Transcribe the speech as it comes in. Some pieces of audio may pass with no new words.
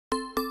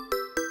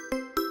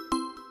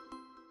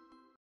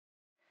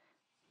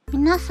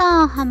皆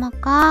さんはま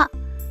か。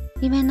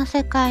夢の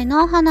世界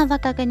のお花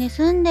畑に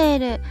住んでい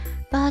る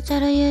バーチャ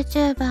ル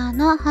YouTuber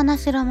の花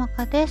白も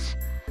かです。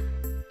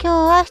今日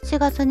は7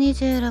月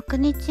26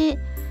日、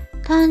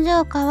誕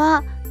生花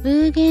はブ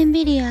ーゲン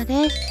ビリア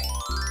です。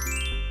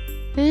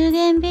ブー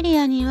ゲンビリ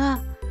アには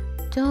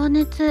情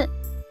熱、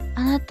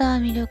あなたは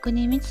魅力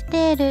に満ち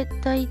ている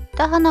といっ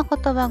た花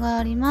言葉が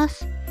ありま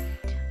す。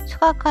初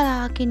夏か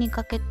ら秋に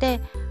かけて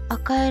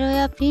赤色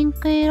やピン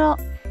ク色、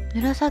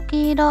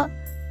紫色、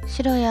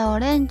白やオ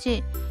レン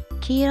ジ、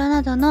黄色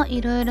などの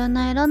いろいろ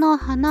な色の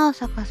花を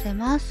咲かせ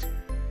ます。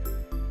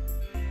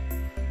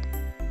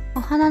お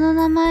花の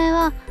名前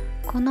は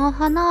このお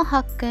花を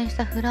発見し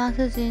たフラン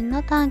ス人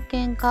の探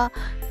検家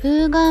ブ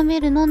ーゲン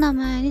ビリアの名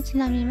前にち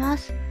なみま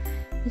す。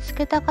見つ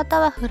けた方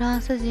はフラ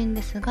ンス人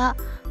ですが、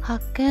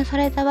発見さ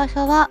れた場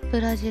所はブ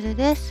ラジル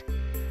です。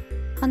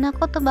花言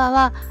葉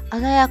は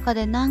鮮やか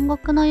で南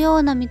国のよ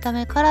うな見た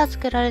目から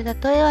付けられた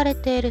と言われ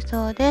ている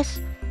そうで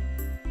す。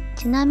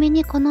ちなみ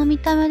にこの見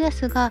た目で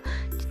すが、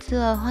実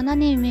はお花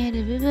に見え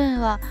る部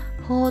分は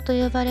苞と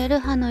呼ばれる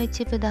葉の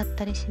一部だっ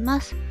たりしま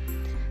す。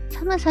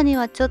寒さに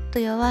はちょっと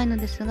弱いの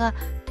ですが、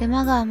手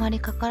間があまり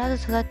かから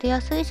ず育て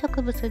やすい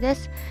植物で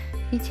す。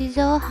日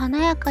常を華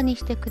やかに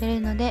してくれ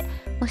るので、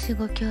もし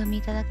ご興味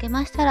いただけ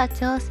ましたら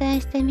挑戦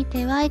してみ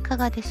てはいか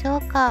がでしょ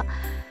うか。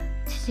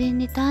知人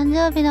に誕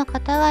生日の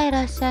方がい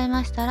らっしゃい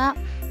ましたら、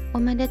お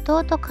めでと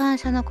うと感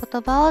謝の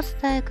言葉をお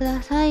伝えく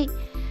ださい。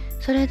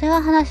それで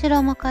は花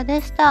白もか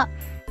でした。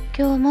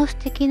今日も素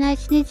敵な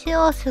一日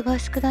をお過ご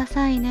しくだ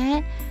さい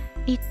ね。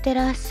いって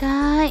らっし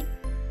ゃい。